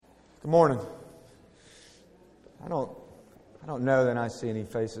Good morning. I don't know that I see any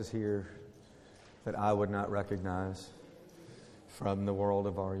faces here that I would not recognize from the world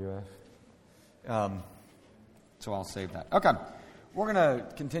of RUF. So I'll save that. Okay. We're going to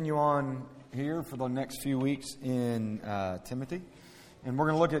continue on here for the next few weeks in Timothy. And we're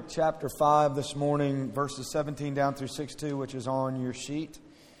going to look at chapter 5 this morning, verses 17 down through 62, which is on your sheet.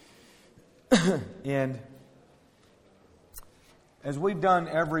 And as we've done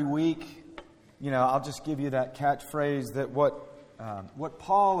every week, I'll just give you that catchphrase that what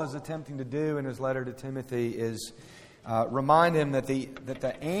Paul is attempting to do in his letter to Timothy is remind him that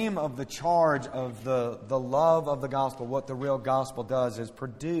the aim of the charge of the love of the gospel, what the real gospel does, is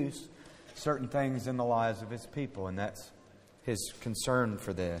produce certain things in the lives of his people, and that's his concern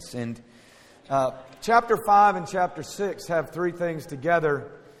for this. And chapter 5 and chapter 6 have three things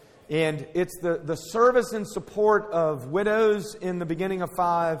together. And it's the service and support of widows in the beginning of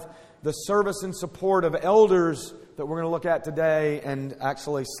 5, the service and support of elders that we're going to look at today, and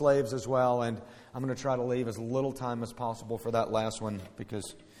actually slaves as well. And I'm going to try to leave as little time as possible for that last one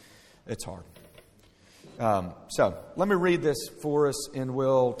because it's hard. So let me read this for us and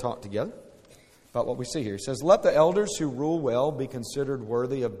we'll talk together about what we see here. It says, "Let the elders who rule well be considered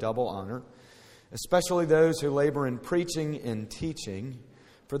worthy of double honor, especially those who labor in preaching and teaching.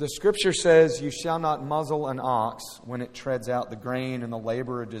 For the Scripture says, 'You shall not muzzle an ox when it treads out the grain, and the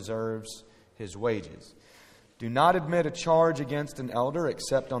laborer deserves his wages.' Do not admit a charge against an elder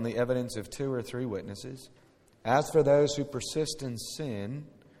except on the evidence of 2 or 3 witnesses. As for those who persist in sin,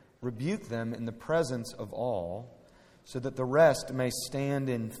 rebuke them in the presence of all, so that the rest may stand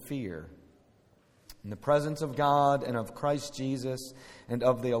in fear. In the presence of God and of Christ Jesus and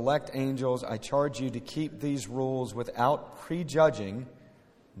of the elect angels, I charge you to keep these rules without prejudging,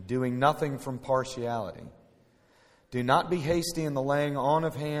 doing nothing from partiality. Do not be hasty in the laying on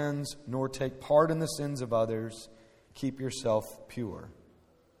of hands, nor take part in the sins of others. Keep yourself pure.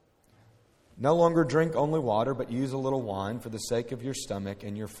 No longer drink only water, but use a little wine for the sake of your stomach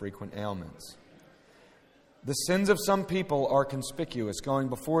and your frequent ailments. The sins of some people are conspicuous, going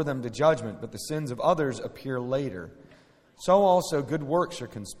before them to judgment, but the sins of others appear later. So also good works are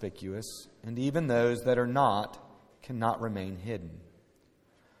conspicuous, and even those that are not cannot remain hidden.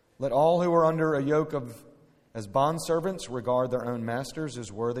 Let all who are under a yoke as bondservants regard their own masters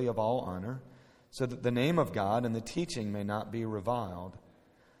as worthy of all honor, so that the name of God and the teaching may not be reviled.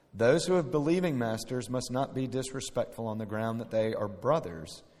 Those who have believing masters must not be disrespectful on the ground that they are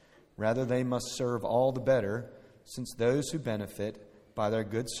brothers. Rather, they must serve all the better, since those who benefit by their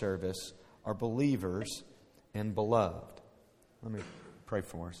good service are believers and beloved." Let me pray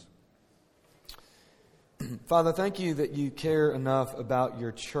for us. Father, thank you that you care enough about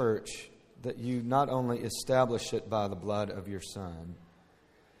your church that you not only establish it by the blood of your Son,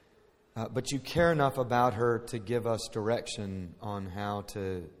 but you care enough about her to give us direction on how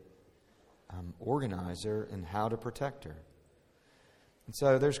to organize her and how to protect her. And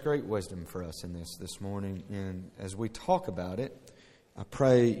so there's great wisdom for us in this morning. And as we talk about it, I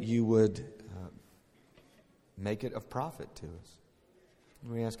pray you would make it of profit to us.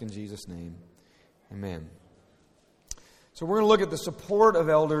 We ask in Jesus' name. Amen. So we're going to look at the support of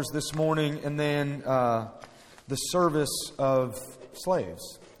elders this morning and then the service of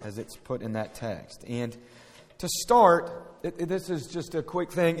slaves as it's put in that text. And to start, this is just a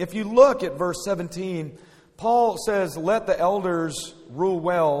quick thing. If you look at verse 17, Paul says, let the elders rule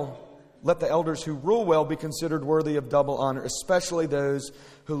well. Let the elders who rule well be considered worthy of double honor, especially those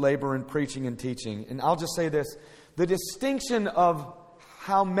who labor in preaching and teaching. And I'll just say this. The distinction of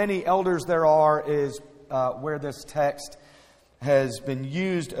how many elders there are is where this text has been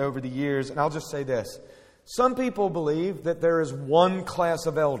used over the years. And I'll just say this. Some people believe that there is one class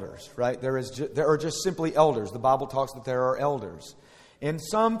of elders, right? There are just simply elders. The Bible talks that there are elders. And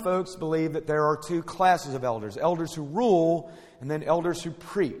some folks believe that there are 2 classes of elders. Elders who rule and then elders who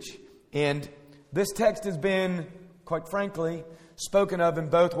preach. And this text has been, quite frankly, spoken of in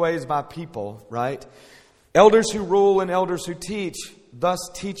both ways by people, right? Elders who rule and elders who teach, thus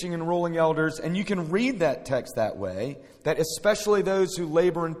teaching and ruling elders. And you can read that text that way, that especially those who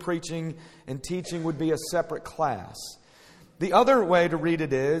labor in preaching and teaching would be a separate class. The other way to read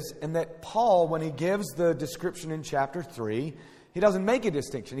it is, and that Paul, when he gives the description in chapter 3, he doesn't make a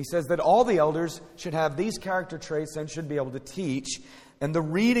distinction. He says that all the elders should have these character traits and should be able to teach. And the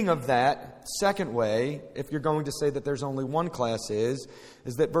reading of that second way, if you're going to say that there's only one class is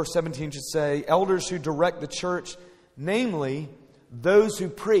that verse 17 should say, elders who direct the church, namely those who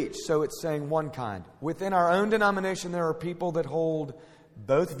preach. So it's saying one kind. Within our own denomination, there are people that hold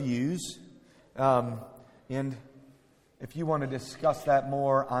both views. And if you want to discuss that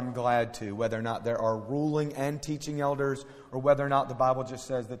more, I'm glad to, whether or not there are ruling and teaching elders, or whether or not the Bible just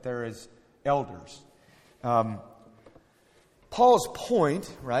says that there is elders. Paul's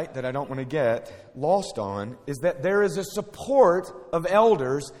point, right, that I don't want to get lost on, is that there is a support of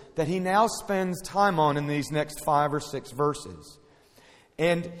elders that he now spends time on in these next 5 or 6 verses.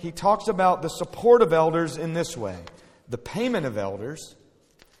 And he talks about the support of elders in this way: the payment of elders,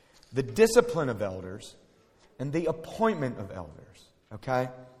 the discipline of elders, and the appointment of elders. Okay?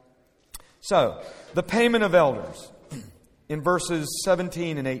 So, the payment of elders in verses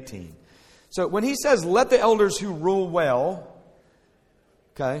 17 and 18. So, when he says, let the elders who rule well,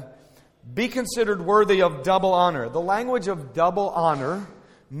 okay, be considered worthy of double honor. The language of double honor,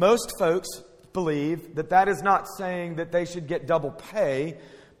 most folks believe that is not saying that they should get double pay,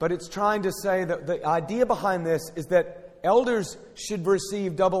 but it's trying to say that the idea behind this is that elders should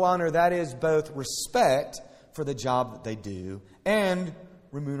receive double honor. That is both respect for the job that they do and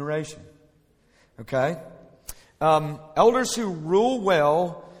remuneration. Okay? Elders who rule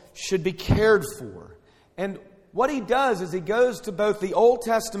well should be cared for. And what he does is he goes to both the Old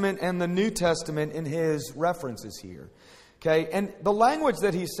Testament and the New Testament in his references here. Okay? And the language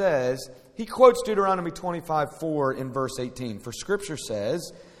that he says, he quotes Deuteronomy 25:4 in verse 18. For Scripture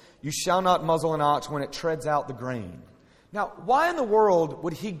says, you shall not muzzle an ox when it treads out the grain. Now, why in the world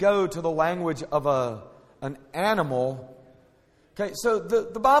would he go to the language of an animal? Okay, so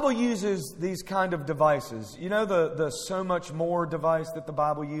the Bible uses these kind of devices. You know the so much more device that the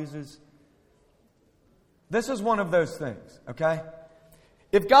Bible uses? This is one of those things, okay?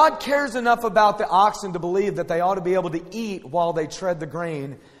 If God cares enough about the oxen to believe that they ought to be able to eat while they tread the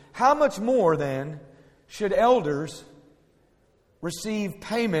grain, how much more then should elders receive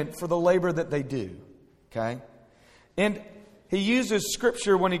payment for the labor that they do? Okay? And he uses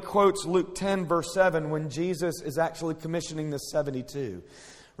Scripture when he quotes Luke 10 verse 7 when Jesus is actually commissioning the 72.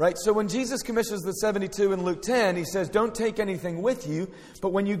 Right? So when Jesus commissions the 72 in Luke 10, he says, don't take anything with you,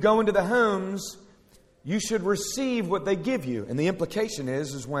 but when you go into the homes, you should receive what they give you. And the implication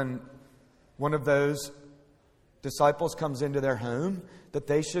is when one of those disciples comes into their home, that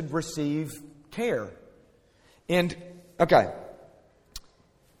they should receive care. And, okay,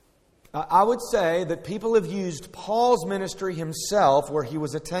 I would say that people have used Paul's ministry himself, where he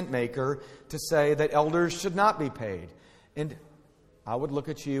was a tent maker, to say that elders should not be paid. And I would look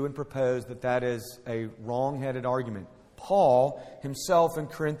at you and propose that is a wrong-headed argument. Paul himself in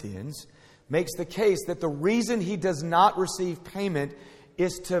Corinthians makes the case that the reason he does not receive payment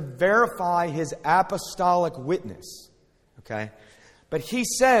is to verify his apostolic witness. Okay? But he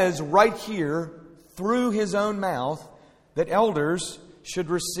says right here, through his own mouth, that elders should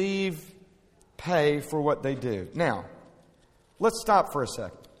receive pay for what they do. Now, let's stop for a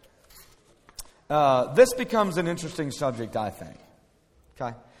second. This becomes an interesting subject, I think.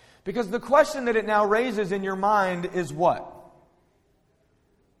 Okay? Because the question that it now raises in your mind is what?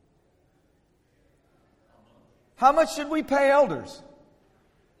 How much should we pay elders?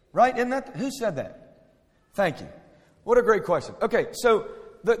 Right? Who said that? Thank you. What a great question. Okay, so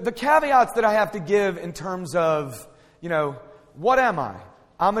the caveats that I have to give in terms of, what am I?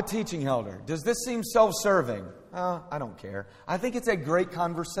 I'm a teaching elder. Does this seem self-serving? I don't care. I think it's a great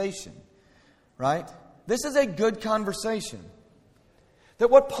conversation. Right? This is a good conversation. That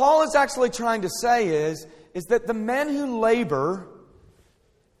what Paul is actually trying to say is that the men who labor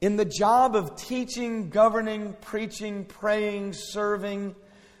in the job of teaching, governing, preaching, praying, serving,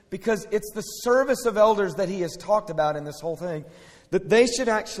 because it's the service of elders that he has talked about in this whole thing, that they should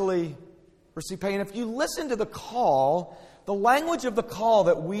actually receive pay. And if you listen to the call, the language of the call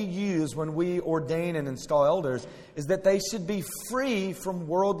that we use when we ordain and install elders is that they should be free from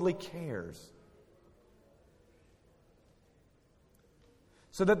worldly cares,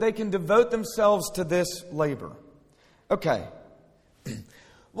 so that they can devote themselves to this labor. Okay.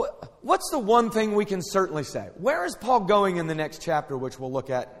 What's the one thing we can certainly say? Where is Paul going in the next chapter, which we'll look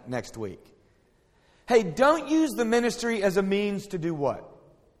at next week? Hey, don't use the ministry as a means to do what?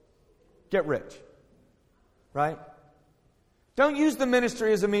 Get rich. Right? Don't use the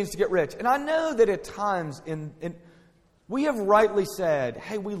ministry as a means to get rich. And I know that at times we have rightly said,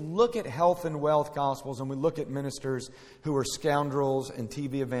 hey, we look at health and wealth gospels and we look at ministers who are scoundrels and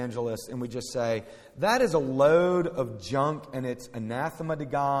TV evangelists and we just say, that is a load of junk and it's anathema to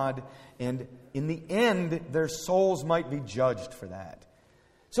God, and in the end, their souls might be judged for that.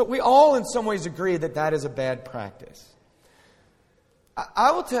 So we all in some ways agree that is a bad practice.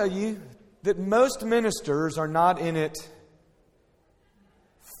 I will tell you that most ministers are not in it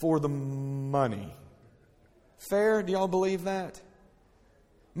for the money. Fair? Do y'all believe that?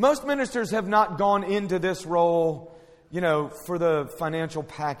 Most ministers have not gone into this role for the financial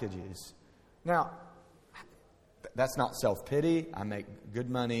packages. Now, that's not self-pity. I make good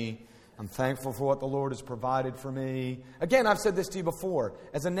money. I'm thankful for what the Lord has provided for me. Again, I've said this to you before.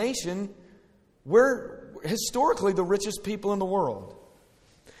 As a nation, we're historically the richest people in the world.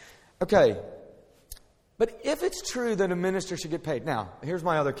 Okay. But if it's true that a minister should get paid. Now, here's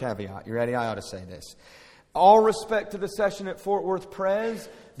my other caveat. You ready? I ought to say this. All respect to the session at Fort Worth Pres.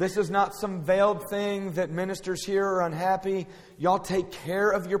 This is not some veiled thing that ministers here are unhappy. Y'all take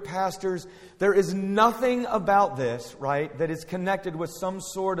care of your pastors. There is nothing about this, right, that is connected with some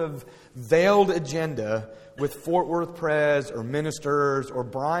sort of veiled agenda with Fort Worth Pres or ministers, or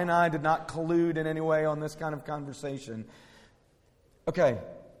Brian and I did not collude in any way on this kind of conversation. Okay.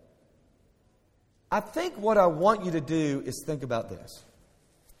 I think what I want you to do is think about this.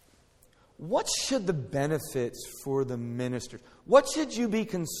 What should the benefits for the ministers? What should you be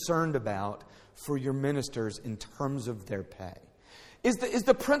concerned about for your ministers in terms of their pay? Is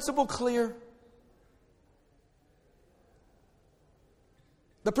the principle clear?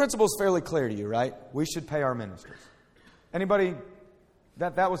 The principle is fairly clear to you, right? We should pay our ministers. Anybody?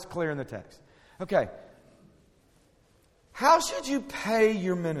 That was clear in the text. Okay. How should you pay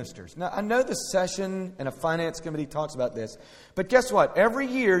your ministers? Now, I know the session and a finance committee talks about this, but guess what? Every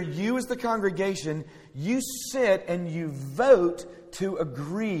year, you as the congregation, you sit and you vote to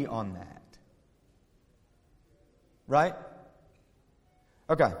agree on that. Right?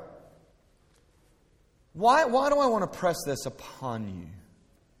 Okay. Why do I want to press this upon you?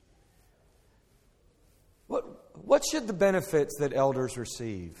 What should the benefits that elders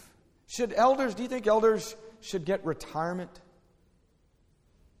receive? Do you think elders should get retirement?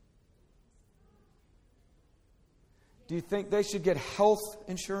 Do you think they should get health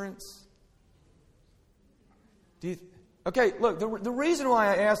insurance? Okay, look, the reason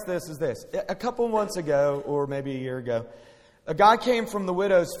why I ask this is this. A couple months ago, or maybe a year ago, a guy came from the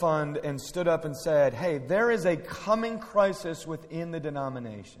Widows Fund and stood up and said, hey, there is a coming crisis within the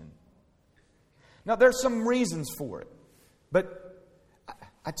denomination. Now, there's some reasons for it, but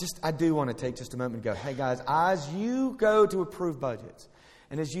I do want to take just a moment and go, hey guys, as you go to approve budgets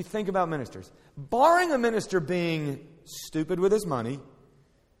and as you think about ministers, barring a minister being stupid with his money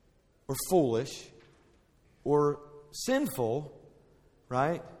or foolish or sinful,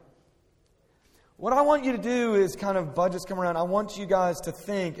 right? What I want you to do is kind of budgets come around. I want you guys to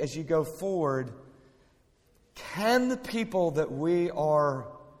think as you go forward, can the people that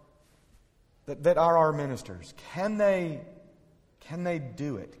that are our ministers, can they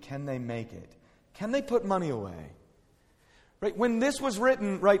do it? Can they make it? Can they put money away? Right? When this was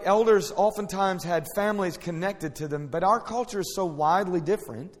written, right, elders oftentimes had families connected to them, but our culture is so widely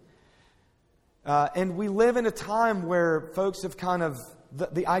different. And we live in a time where folks have kind of,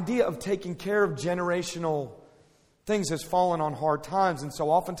 the idea of taking care of generational things has fallen on hard times. And so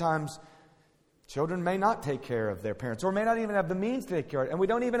oftentimes, children may not take care of their parents or may not even have the means to take care of it. And we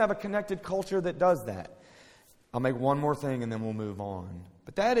don't even have a connected culture that does that. I'll make one more thing and then we'll move on.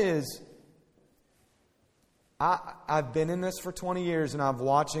 But that is, I've been in this for 20 years and I'm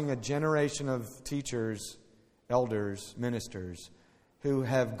watching a generation of teachers, elders, ministers who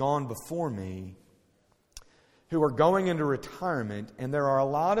have gone before me, who are going into retirement, and there are a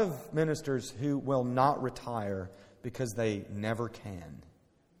lot of ministers who will not retire because they never can.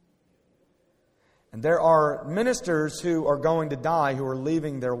 And there are ministers who are going to die, who are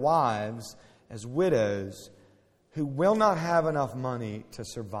leaving their wives as widows, who will not have enough money to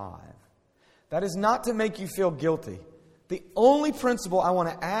survive. That is not to make you feel guilty. The only principle I want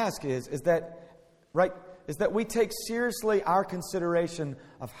to ask is that we take seriously our consideration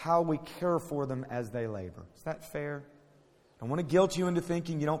of how we care for them as they labor. Is that fair? I don't want to guilt you into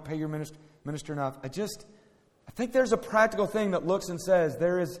thinking you don't pay your minister enough. I think there's a practical thing that looks and says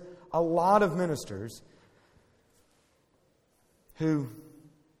there is a lot of ministers who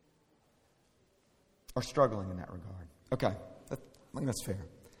are struggling in that regard. Okay, I think that's fair.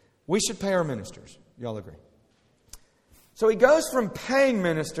 We should pay our ministers. Y'all agree? So he goes from paying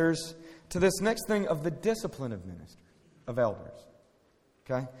ministers to this next thing of the discipline of ministers, of elders.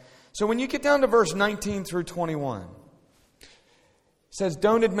 Okay? So when you get down to verse 19 through 21, it says,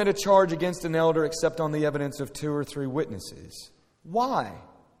 don't admit a charge against an elder except on the evidence of 2 or 3 witnesses. Why?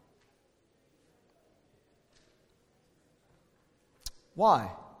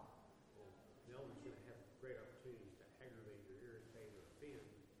 Why?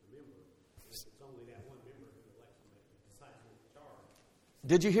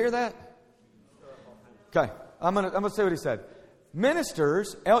 Did you hear that? Okay, I'm gonna say what he said.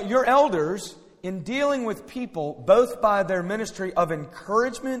 Ministers, your elders, in dealing with people, both by their ministry of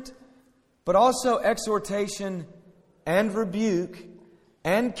encouragement, but also exhortation and rebuke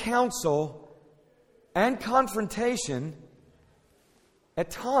and counsel and confrontation at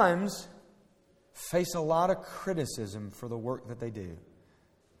times face a lot of criticism for the work that they do.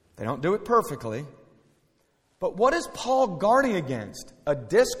 They don't do it perfectly. But what is Paul guarding against? A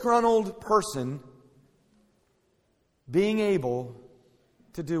disgruntled person being able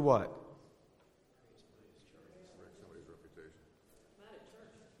to do what?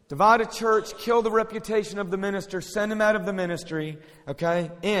 Divide a church, kill the reputation of the minister, send him out of the ministry. Okay?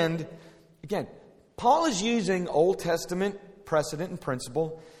 And, again, Paul is using Old Testament precedent and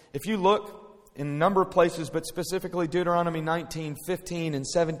principle. If you look in a number of places, but specifically Deuteronomy 19:15 and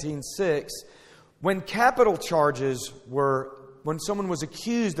 17:6, when capital charges were, when someone was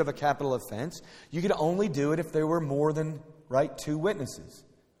accused of a capital offense, you could only do it if there were more than, two witnesses.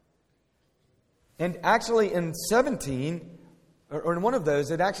 And actually in 17, or in one of those,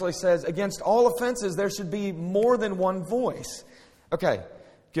 it actually says, against all offenses, there should be more than one voice. Okay,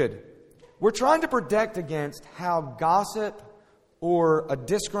 good. We're trying to protect against how gossip or a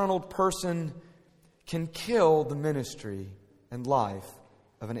disgruntled person can kill the ministry and life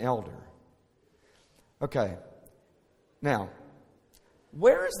of an elder. Okay, now,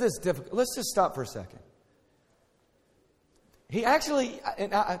 where is this difficult? Let's just stop for a second. He actually,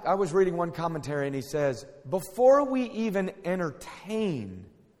 and I was reading one commentary and he says, before we even entertain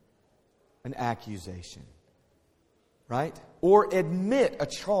an accusation, right? Or admit a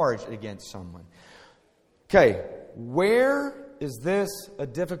charge against someone. Okay, where is this a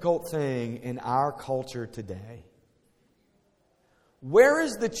difficult thing in our culture today? Where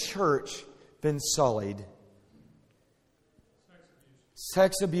has the church been sullied?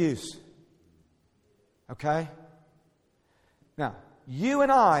 Sex abuse. Okay? Now, you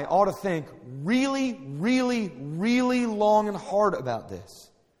and I ought to think really, really, really long and hard about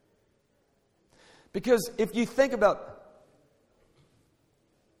this. Because if you think about,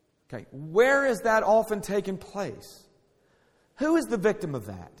 where is that often taking place? Who is the victim of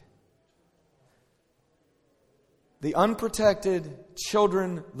that? The unprotected,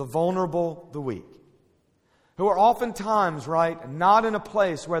 children, the vulnerable, the weak. Who are oftentimes, not in a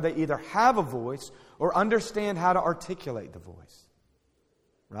place where they either have a voice or understand how to articulate the voice.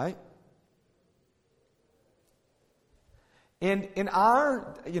 Right? And in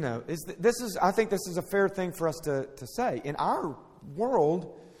our, I think this is a fair thing for us to say. In our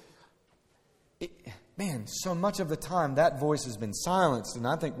world, so much of the time that voice has been silenced, and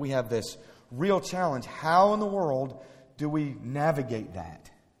I think we have this real challenge. How in the world do we navigate that?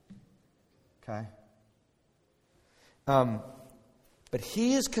 Okay? But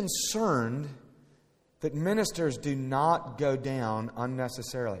he is concerned that ministers do not go down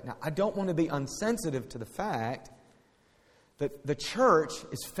unnecessarily. Now, I don't want to be insensitive to the fact that the church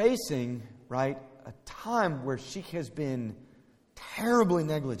is facing, a time where she has been terribly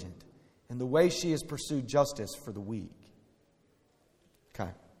negligent in the way she has pursued justice for the weak.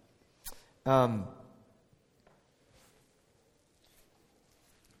 Okay.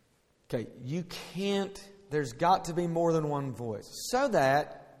 You can't, there's got to be more than one voice. So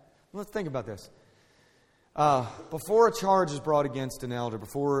that, let's think about this. Before a charge is brought against an elder,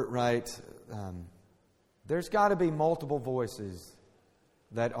 there's got to be multiple voices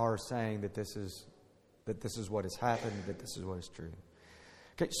that are saying that this is what has happened, that this is what is true.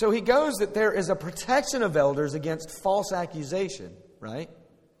 Okay, so he goes that there is a protection of elders against false accusation, right?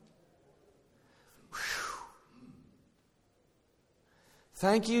 Whew.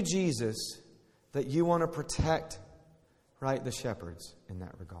 Thank you, Jesus, that you want to protect, the shepherds in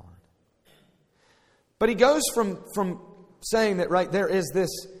that regard. But he goes from saying that, there is this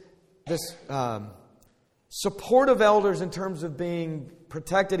support of elders in terms of being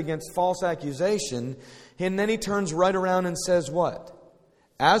protected against false accusation, and then he turns right around and says what?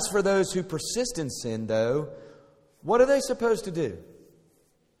 As for those who persist in sin, though, what are they supposed to do?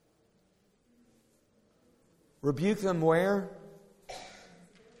 Rebuke them where?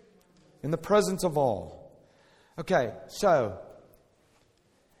 In the presence of all. Okay, so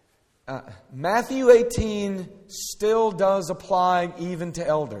Matthew 18 still does apply even to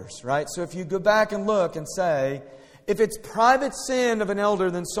elders, right? So if you go back and look and say, if it's private sin of an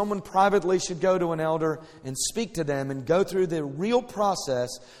elder, then someone privately should go to an elder and speak to them and go through the real process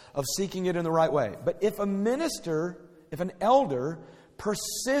of seeking it in the right way. But if an elder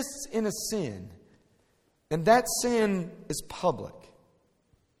persists in a sin, and that sin is public,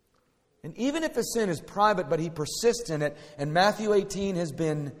 and even if a sin is private, but he persists in it, and Matthew 18 has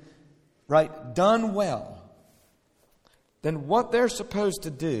been done well, then what they're supposed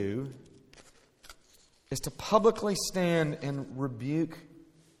to do is to publicly stand and rebuke,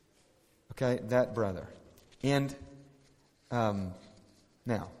 that brother. And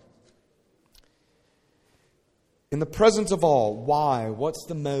Now, in the presence of all, why? What's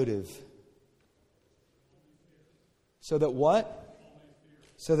the motive? So that what?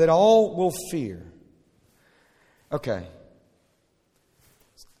 So that all will fear. Okay.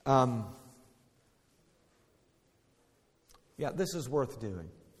 This is worth doing.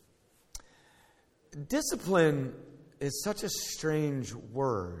 Discipline is such a strange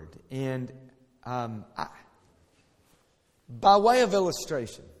word. And by way of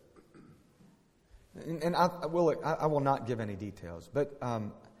illustration, and I will not give any details, but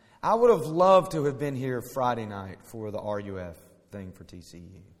I would have loved to have been here Friday night for the RUF thing for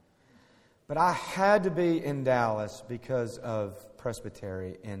TCU. But I had to be in Dallas because of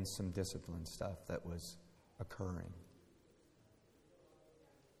Presbytery and some discipline stuff that was occurring.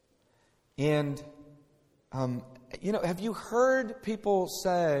 And, have you heard people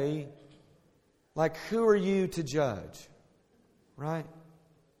say, like, who are you to judge? Right?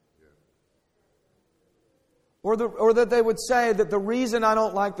 Or that they would say that the reason I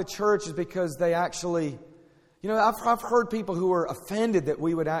don't like the church is because they actually... I've heard people who are offended that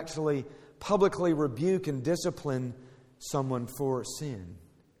we would actually publicly rebuke and discipline someone for sin.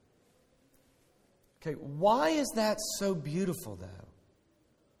 Okay, why is that so beautiful, though?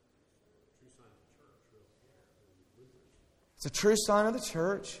 It's a true sign of the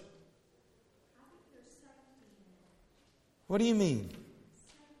church. What do you mean?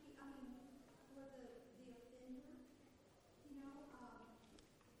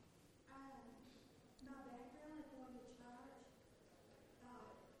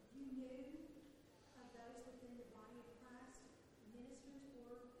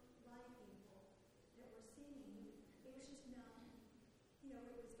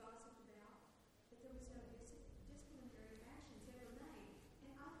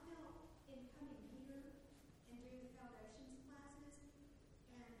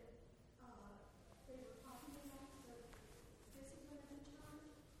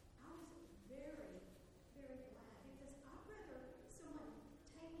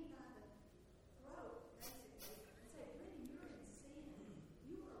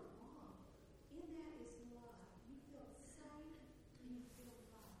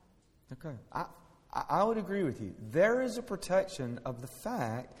 Okay, I would agree with you. There is a protection of the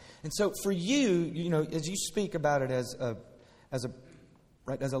fact, and so for you, as you speak about it as a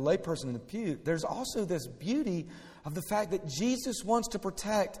layperson in the pew, there's also this beauty of the fact that Jesus wants to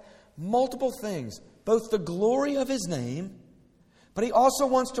protect multiple things, both the glory of His name, but He also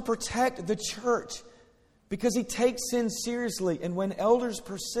wants to protect the church because He takes sin seriously, and when elders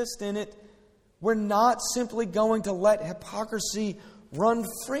persist in it, we're not simply going to let hypocrisy run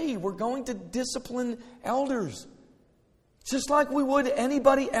free. We're going to discipline elders, just like we would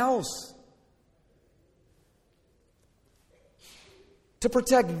anybody else. To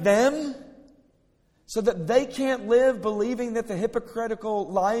protect them, so that they can't live believing that the hypocritical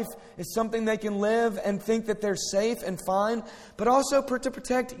life is something they can live and think that they're safe and fine, but also to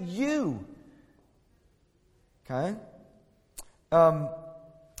protect you. Okay? And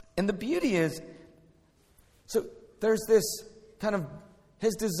the beauty is, so there's this kind of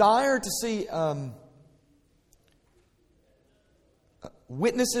His desire to see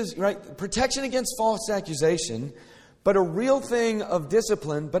witnesses, right? Protection against false accusation, but a real thing of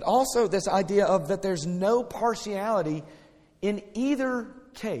discipline, but also this idea of that there's no partiality in either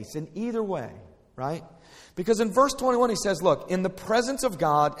case, in either way, right? Because in verse 21 he says, look, in the presence of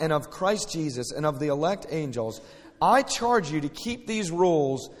God and of Christ Jesus and of the elect angels, I charge you to keep these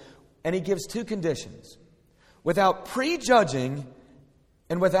rules, and he gives two conditions: without prejudging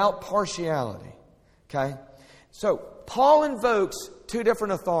and without partiality. Okay? So, Paul invokes two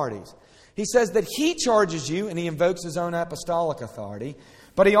different authorities. He says that he charges you, and he invokes his own apostolic authority.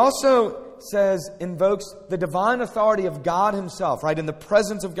 But he also invokes the divine authority of God Himself, right? In the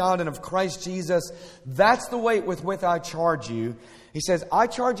presence of God and of Christ Jesus. That's the weight with which I charge you. He says, I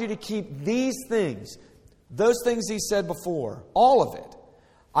charge you to keep these things. Those things he said before. All of it.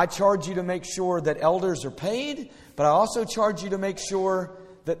 I charge you to make sure that elders are paid, but I also charge you to make sure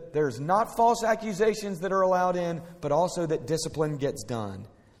that there's not false accusations that are allowed in, but also that discipline gets done.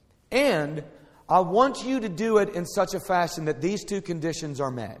 And I want you to do it in such a fashion that these two conditions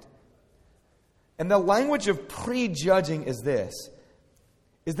are met. And the language of prejudging is this,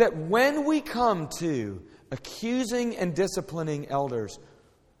 is that when we come to accusing and disciplining elders,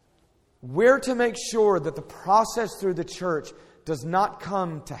 we're to make sure that the process through the church does not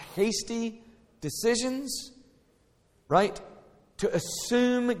come to hasty decisions, right? To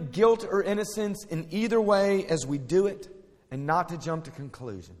assume guilt or innocence in either way as we do it, and not to jump to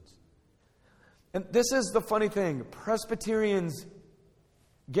conclusions. And this is the funny thing. Presbyterians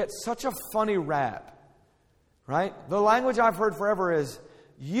get such a funny rap, right? The language I've heard forever is,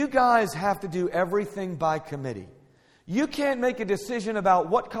 you guys have to do everything by committee. You can't make a decision about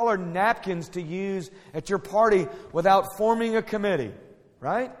what color napkins to use at your party without forming a committee,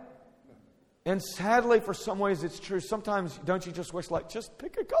 right? And sadly, for some ways it's true. Sometimes, don't you just wish, just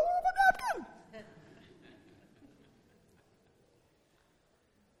pick a color of a napkin?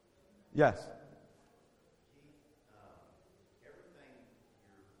 Yes. Everything you're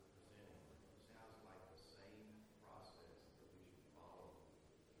presenting sounds like the same process that we should follow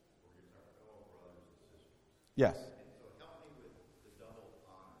for our fellow brothers and sisters. Yes. And so help me with the double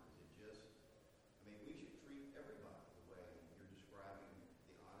honor. Is it just, we should treat everybody the way you're describing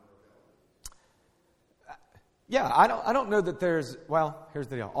the honor of elders. Yeah, I don't know that there's, here's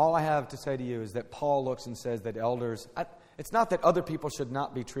the deal. All I have to say to you is that Paul looks and says that elders, it's not that other people should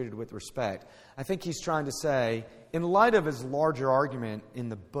not be treated with respect. I think he's trying to say, in light of his larger argument in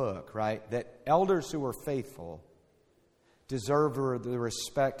the book, right, that elders who are faithful deserve the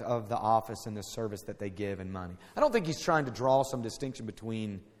respect of the office and the service that they give in money. I don't think he's trying to draw some distinction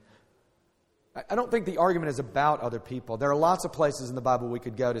between... I don't think the argument is about other people. There are lots of places in the Bible we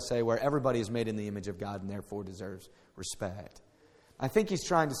could go to say where everybody is made in the image of God and therefore deserves respect. I think he's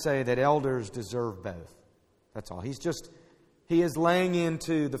trying to say that elders deserve both. That's all. He is laying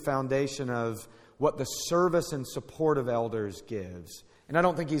into the foundation of what the service and support of elders gives. And I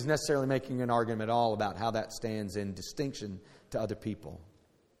don't think he's necessarily making an argument at all about how that stands in distinction to other people.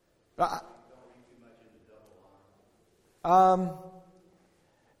 I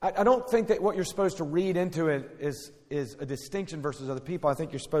don't think that what you're supposed to read into it is a distinction versus other people. I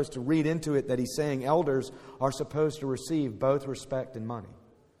think you're supposed to read into it that he's saying elders are supposed to receive both respect and money.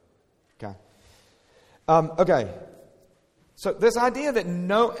 Okay. Okay. So this idea that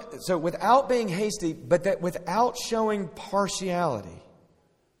without being hasty, but that without showing partiality.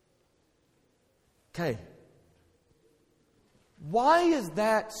 Okay. Why is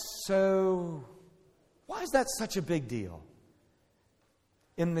that such a big deal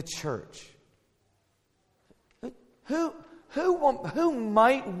in the church? Who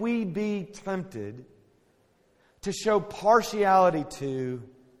might we be tempted to show partiality to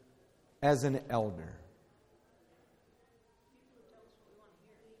as an elder?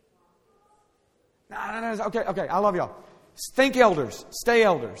 No. Okay. I love y'all. Think elders. Stay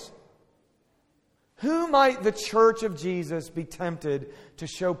elders. Who might the Church of Jesus be tempted to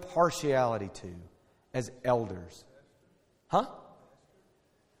show partiality to as elders? Huh?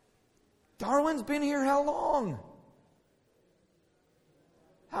 Darwin's been here how long?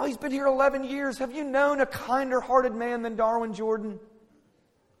 He's been here 11 years. Have you known a kinder-hearted man than Darwin Jordan?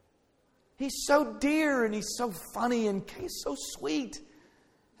 He's so dear and he's so funny and he's so sweet.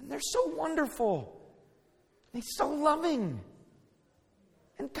 And they're so wonderful. He's so loving.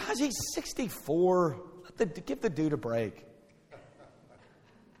 And gosh, he's 64. Give the dude a break.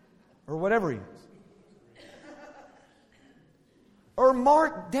 Or whatever he is. Or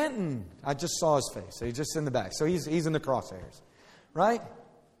Mark Denton. I just saw his face. So he's just in the back. So he's in the crosshairs. Right?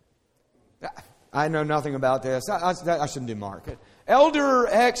 I know nothing about this. I shouldn't do Mark. Elder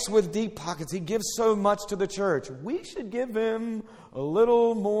X with deep pockets. He gives so much to the church. We should give him a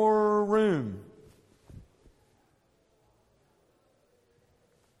little more room.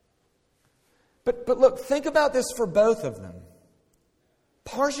 But look, think about this for both of them.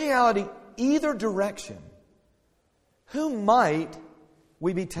 Partiality, either direction. Who might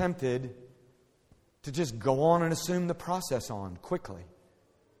we be tempted to just go on and assume the process on quickly?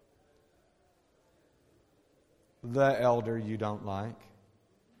 The elder you don't like.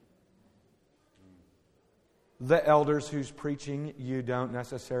 The elders whose preaching you don't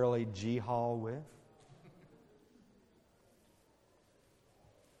necessarily gee-haw with.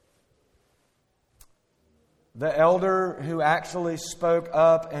 The elder who actually spoke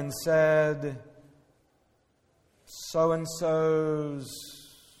up and said, so-and-so's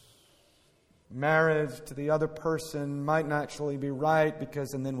marriage to the other person might not actually be right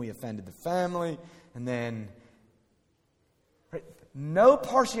and then we offended the family, and then... Right? No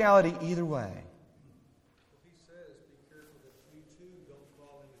partiality either way. He says, be careful that you too don't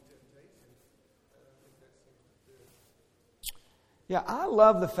fall into temptation. I think that seems to fit. Yeah, I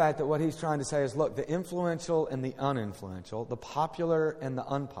love the fact that what he's trying to say is, look, the influential and the uninfluential, the popular and the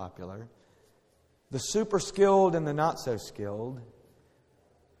unpopular, the super skilled and the not so skilled,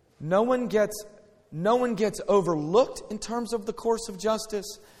 no one gets overlooked in terms of the course of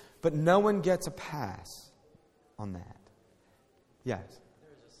justice, but no one gets a pass on that. Yes.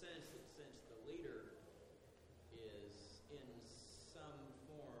 There's a sense that since the leader is in some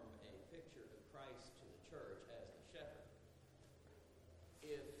form a picture of Christ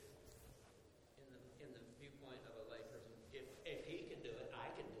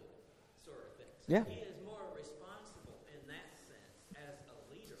Yeah. He is more responsible in that sense as a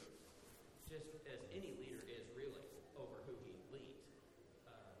leader, just as any leader is really, over who he leads,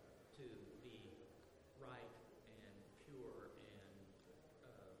 to be right and pure and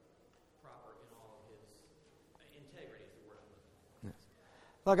proper in all of his integrity is the word I'm looking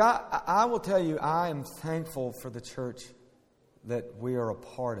for. Look, I will tell you, I am thankful for the church that we are a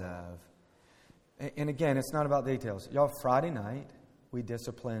part of. And again, it's not about details. Y'all, Friday night, we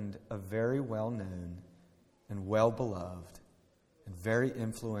disciplined a very well-known and well-beloved and very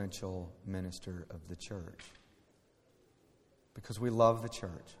influential minister of the church. Because we love the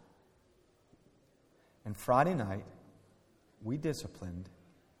church. And Friday night, we disciplined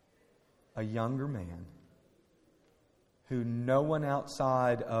a younger man who no one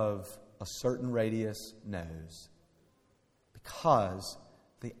outside of a certain radius knows. Because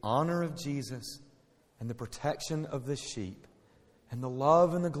the honor of Jesus and the protection of the sheep and the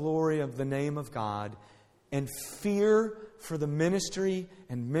love and the glory of the name of God and fear for the ministry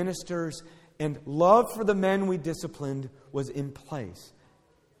and ministers and love for the men we disciplined was in place.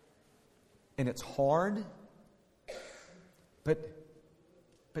 And it's hard, but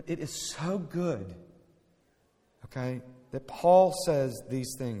it is so good, okay, that Paul says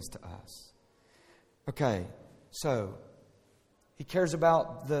these things to us. Okay, so he cares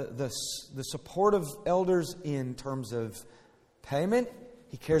about the support of elders in terms of payment.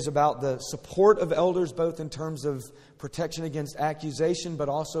 He cares about the support of elders both in terms of protection against accusation but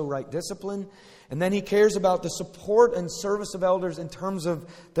also right discipline. And then he cares about the support and service of elders in terms of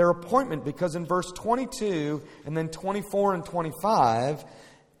their appointment, because in verse 22 and then 24 and 25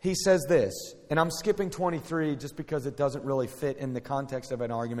 he says this, and I'm skipping 23 just because it doesn't really fit in the context of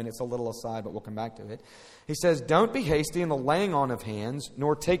an argument. It's a little aside, but we'll come back to it. He says, "Don't be hasty in the laying on of hands,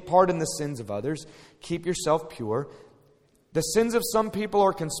 nor take part in the sins of others. Keep yourself pure. The sins of some people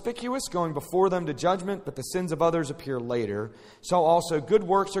are conspicuous, going before them to judgment, but the sins of others appear later. So also good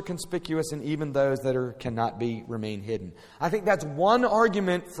works are conspicuous, and even those that cannot remain hidden." I think that's one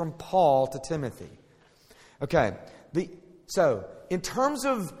argument from Paul to Timothy. Okay, so in terms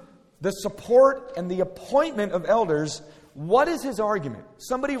of the support and the appointment of elders, what is his argument?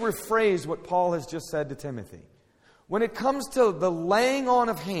 Somebody rephrase what Paul has just said to Timothy. When it comes to the laying on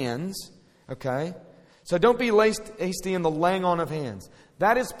of hands, okay, so don't be hasty in the laying on of hands.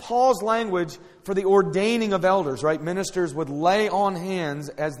 That is Paul's language for the ordaining of elders, right? Ministers would lay on hands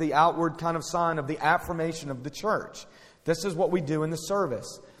as the outward kind of sign of the affirmation of the church. This is what we do in the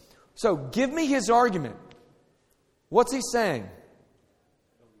service. So give me his argument. What's he saying?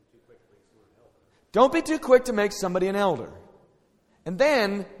 Don't be too quick to make somebody an elder. And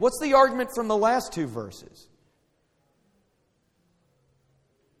then, what's the argument from the last two verses?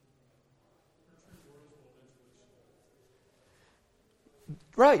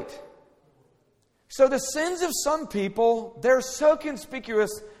 Right. So the sins of some people, they're so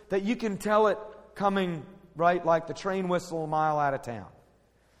conspicuous that you can tell it coming, right, like the train whistle a mile out of town.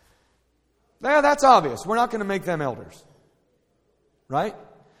 Yeah, that's obvious. We're not going to make them elders. Right?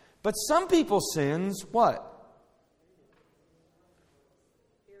 But some people's sins, what?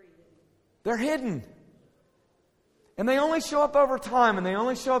 They're hidden. And they only show up over time, and they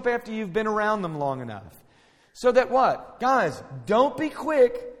only show up after you've been around them long enough. So that what? Guys, don't be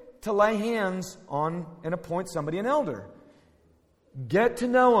quick to lay hands on and appoint somebody an elder. Get to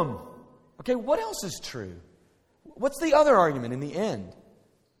know them. Okay, what else is true? What's the other argument in the end?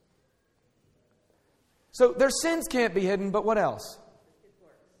 So their sins can't be hidden, but what else?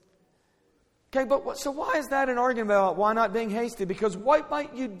 Okay, but so why is that an argument about why not being hasty? Because what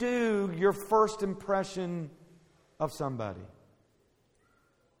might you do your first impression of somebody?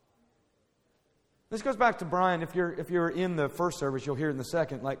 This goes back to Brian. If you're in the first service, you'll hear it in the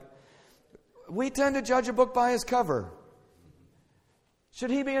second. Like, we tend to judge a book by his cover. Should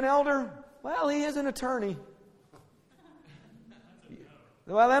he be an elder? Well, he is an attorney.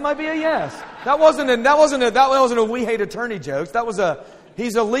 Well, that might be a yes. That wasn't a we hate attorney joke. That was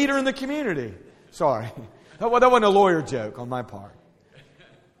he's a leader in the community. Sorry. That wasn't a lawyer joke on my part.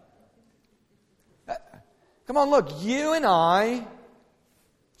 Come on, look. You and I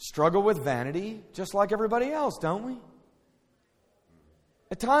struggle with vanity just like everybody else, don't we?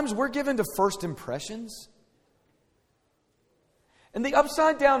 At times we're given to first impressions. And the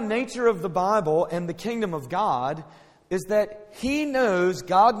upside down nature of the Bible and the kingdom of God is that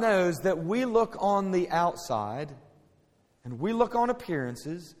God knows that we look on the outside and we look on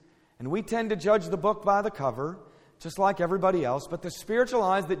appearances and we tend to judge the book by the cover just like everybody else. But the spiritual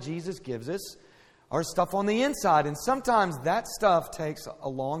eyes that Jesus gives us are stuff on the inside, and sometimes that stuff takes a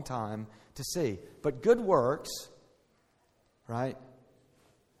long time to see. But good works, right?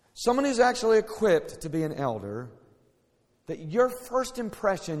 someone who's actually equipped to be an elder, that your first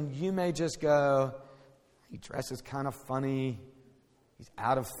impression, you may just go, he dresses kind of funny, he's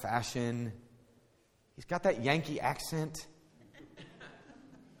out of fashion, he's got that Yankee accent.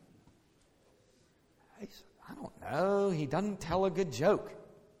 I don't know, he doesn't tell a good joke.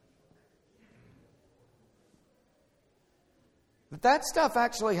 But that stuff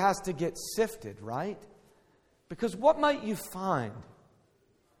actually has to get sifted, right? Because what might you find?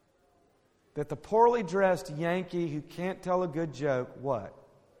 That the poorly dressed Yankee who can't tell a good joke, what?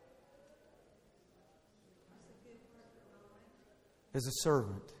 Is a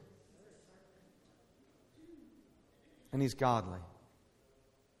servant. And he's godly.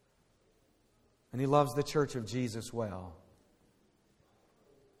 And he loves the church of Jesus well.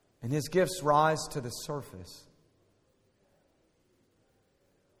 And his gifts rise to the surface.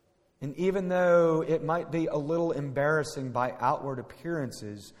 And even though it might be a little embarrassing by outward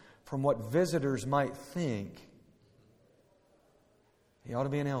appearances from what visitors might think, he ought to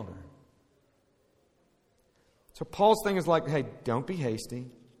be an elder. So Paul's thing is like, hey, don't be hasty.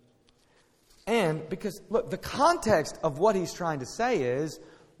 And because, look, the context of what he's trying to say is,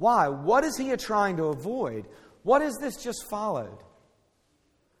 why? What is he trying to avoid? What is this just followed?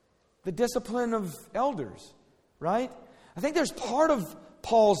 The discipline of elders, right? I think there's part of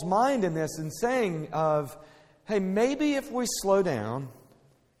Paul's mind in this and saying of, hey, maybe if we slow down,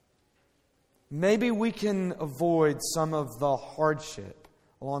 maybe we can avoid some of the hardship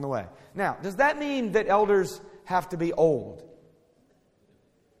along the way. Now, does that mean that elders have to be old?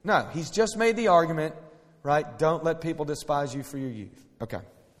 No, he's just made the argument, right? Don't let people despise you for your youth. Okay.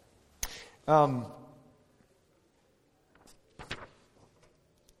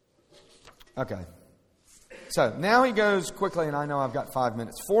 Okay. So now he goes quickly, and I know I've got 5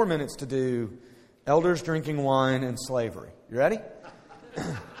 minutes, 4 minutes to do elders drinking wine and slavery. You ready?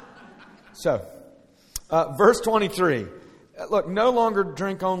 So, verse 23. Look, no longer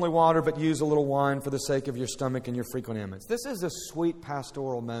drink only water, but use a little wine for the sake of your stomach and your frequent ailments. This is a sweet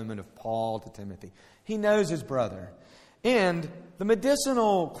pastoral moment of Paul to Timothy. He knows his brother. And the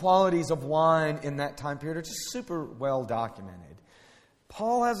medicinal qualities of wine in that time period are just super well documented.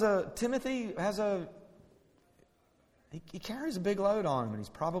 Timothy has he carries a big load on him, and he's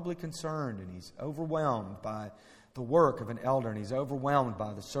probably concerned, and he's overwhelmed by the work of an elder, and he's overwhelmed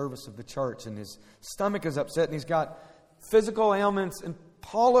by the service of the church, and his stomach is upset, and he's got physical ailments, and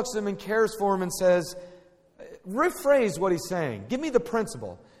Paul looks at him and cares for him and says, rephrase what he's saying. Give me the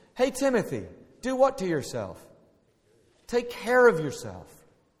principle. Hey, Timothy, do what to yourself? Take care of yourself.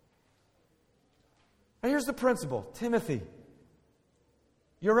 Now here's the principle. Timothy,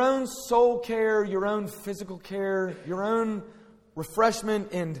 your own soul care, your own physical care, your own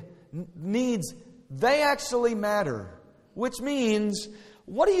refreshment and needs, they actually matter. Which means,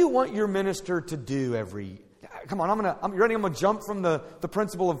 what do you want your minister to do every... Come on, you ready? I'm going to jump from the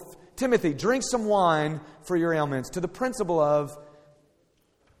principle of Timothy, drink some wine for your ailments, to the principle of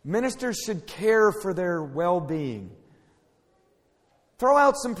ministers should care for their well-being. Throw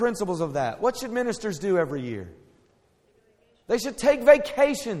out some principles of that. What should ministers do every year? They should take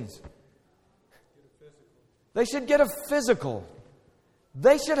vacations. They should get a physical.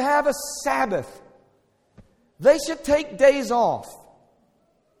 They should have a Sabbath. They should take days off.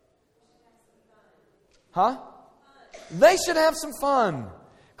 Huh? They should have some fun.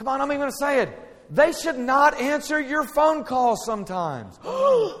 Come on, I'm even going to say it. They should not answer your phone calls sometimes.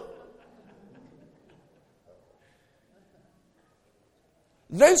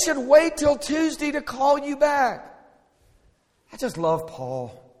 They should wait till Tuesday to call you back. I just love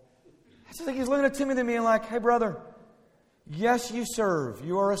Paul. I just think he's looking at Timothy and being like, hey, brother, yes, you serve.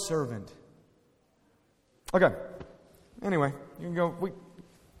 You are a servant. Okay. Anyway, you can go.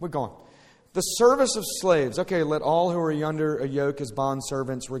 We're going. The service of slaves. Okay, let all who are under a yoke as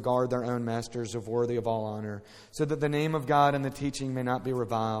bondservants regard their own masters as worthy of all honor, so that the name of God and the teaching may not be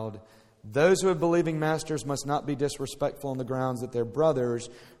reviled. Those who have believing masters must not be disrespectful on the grounds that they're brothers.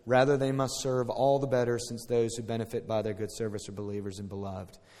 Rather, they must serve all the better, since those who benefit by their good service are believers and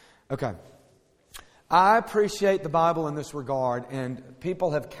beloved. Okay. I appreciate the Bible in this regard, and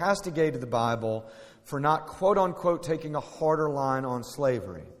people have castigated the Bible for not, quote-unquote, taking a harder line on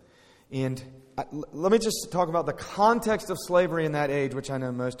slavery. And let me just talk about the context of slavery in that age, which I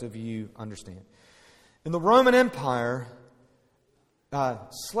know most of you understand. In the Roman Empire,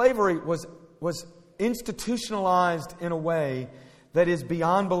 slavery was institutionalized in a way that is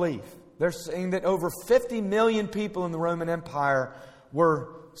beyond belief. They're saying that over 50 million people in the Roman Empire were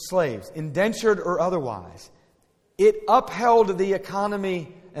slaves, indentured or otherwise. It upheld the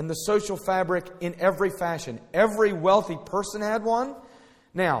economy and the social fabric in every fashion. Every wealthy person had one.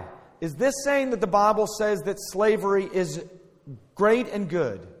 Now, is this saying that the Bible says that slavery is great and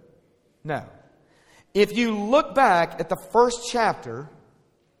good? No. If you look back at the first chapter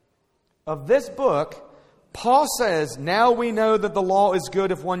of this book, Paul says, now we know that the law is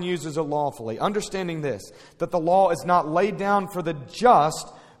good if one uses it lawfully. Understanding this, that the law is not laid down for the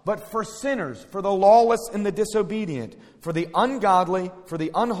just, but for sinners, for the lawless and the disobedient, for the ungodly, for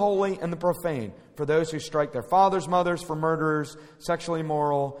the unholy and the profane, for those who strike their fathers, mothers, for murderers, sexually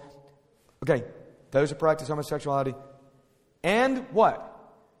immoral. Okay, those who practice homosexuality. And what?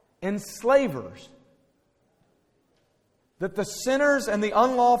 Enslavers. That the sinners and the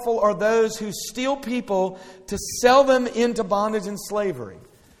unlawful are those who steal people to sell them into bondage and slavery.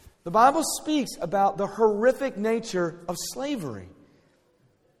 The Bible speaks about the horrific nature of slavery.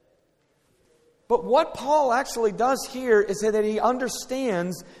 But what Paul actually does here is that he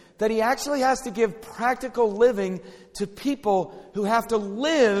understands that he actually has to give practical living to people who have to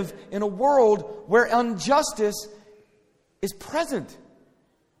live in a world where injustice is present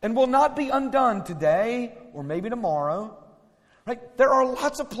and will not be undone today or maybe tomorrow. Right? There are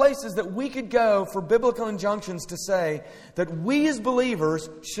lots of places that we could go for biblical injunctions to say that we as believers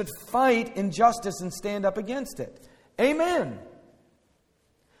should fight injustice and stand up against it. Amen.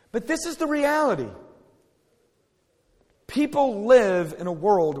 But this is the reality. People live in a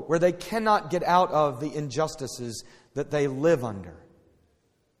world where they cannot get out of the injustices that they live under.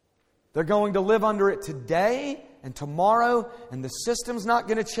 They're going to live under it today and tomorrow, and the system's not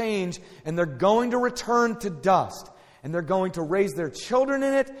going to change, and they're going to return to dust. And they're going to raise their children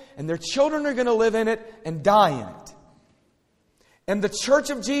in it, and their children are going to live in it and die in it. And the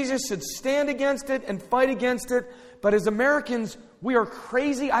Church of Jesus should stand against it and fight against it. But as Americans, we are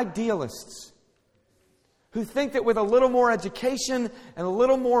crazy idealists who think that with a little more education and a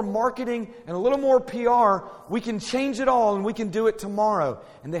little more marketing and a little more PR, we can change it all and we can do it tomorrow.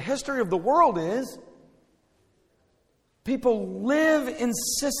 And the history of the world is people live in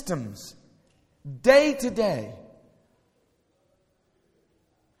systems day to day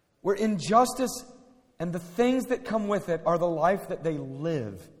where injustice and the things that come with it are the life that they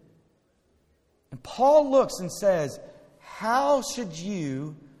live. And Paul looks and says, how should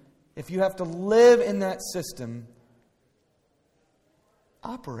you, if you have to live in that system,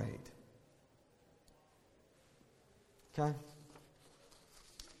 operate? Okay?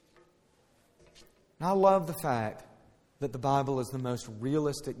 And I love the fact that the Bible is the most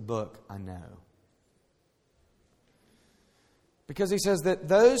realistic book I know. Because he says that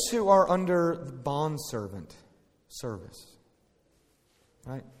those who are under the bondservant service,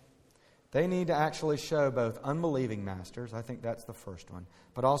 right? They need to actually show both unbelieving masters, I think that's the first one,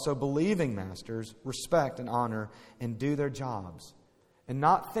 but also believing masters respect and honor and do their jobs. And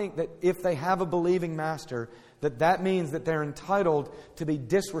not think that if they have a believing master, that means that they're entitled to be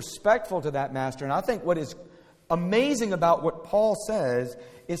disrespectful to that master. And I think what is amazing about what Paul says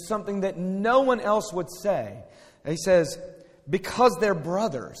is something that no one else would say. He says, because they're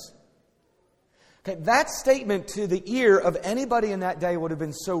brothers. Okay, that statement to the ear of anybody in that day would have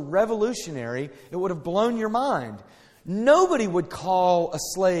been so revolutionary, it would have blown your mind. Nobody would call a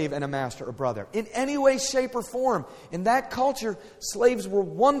slave and a master a brother in any way, shape, or form. In that culture, slaves were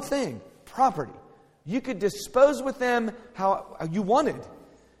one thing, property. You could dispose with them how you wanted,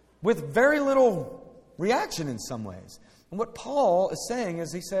 with very little reaction in some ways. And what Paul is saying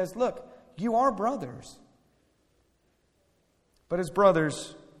is he says, look, you are brothers. But as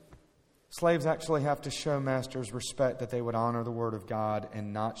brothers, slaves actually have to show masters respect, that they would honor the Word of God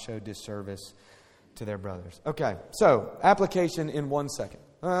and not show disservice to their brothers. Okay, so application in 1 second.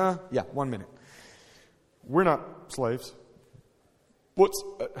 1 minute. We're not slaves.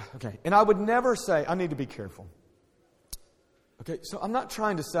 Okay, and I would never say, I need to be careful. Okay, so I'm not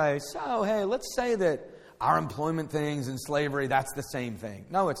trying to say, so hey, let's say that our employment things and slavery, that's the same thing.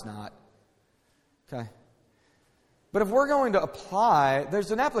 No, it's not. Okay. But if we're going to apply,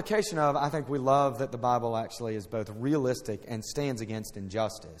 there's an application of, I think we love that the Bible actually is both realistic and stands against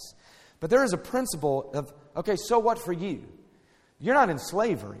injustice. But there is a principle of, okay, so what for you? You're not in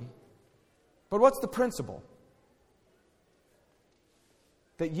slavery, but what's the principle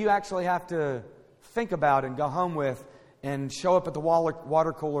that you actually have to think about and go home with and show up at the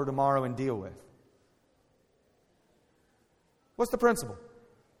water cooler tomorrow and deal with? What's the principle?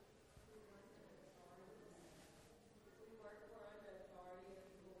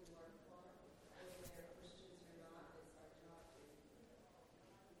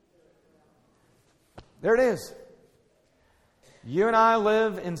 There it is. You and I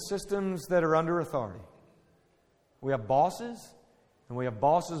live in systems that are under authority. We have bosses, and we have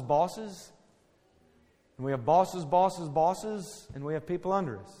bosses' bosses. And we have bosses, and we have people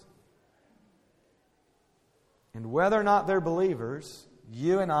under us. And whether or not they're believers,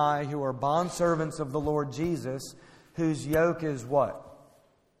 you and I, who are bondservants of the Lord Jesus, whose yoke is what?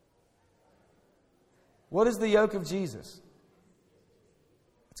 What is the yoke of Jesus?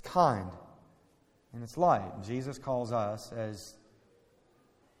 It's kind and it's light. Jesus calls us as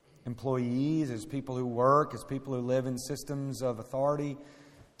employees, as people who work, as people who live in systems of authority,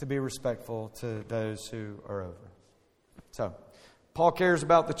 to be respectful to those who are over. So, Paul cares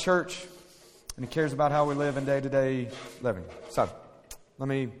about the church, and he cares about how we live in day-to-day living. So, let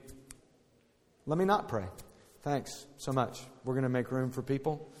me not pray. Thanks so much. We're going to make room for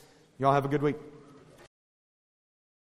people. Y'all have a good week.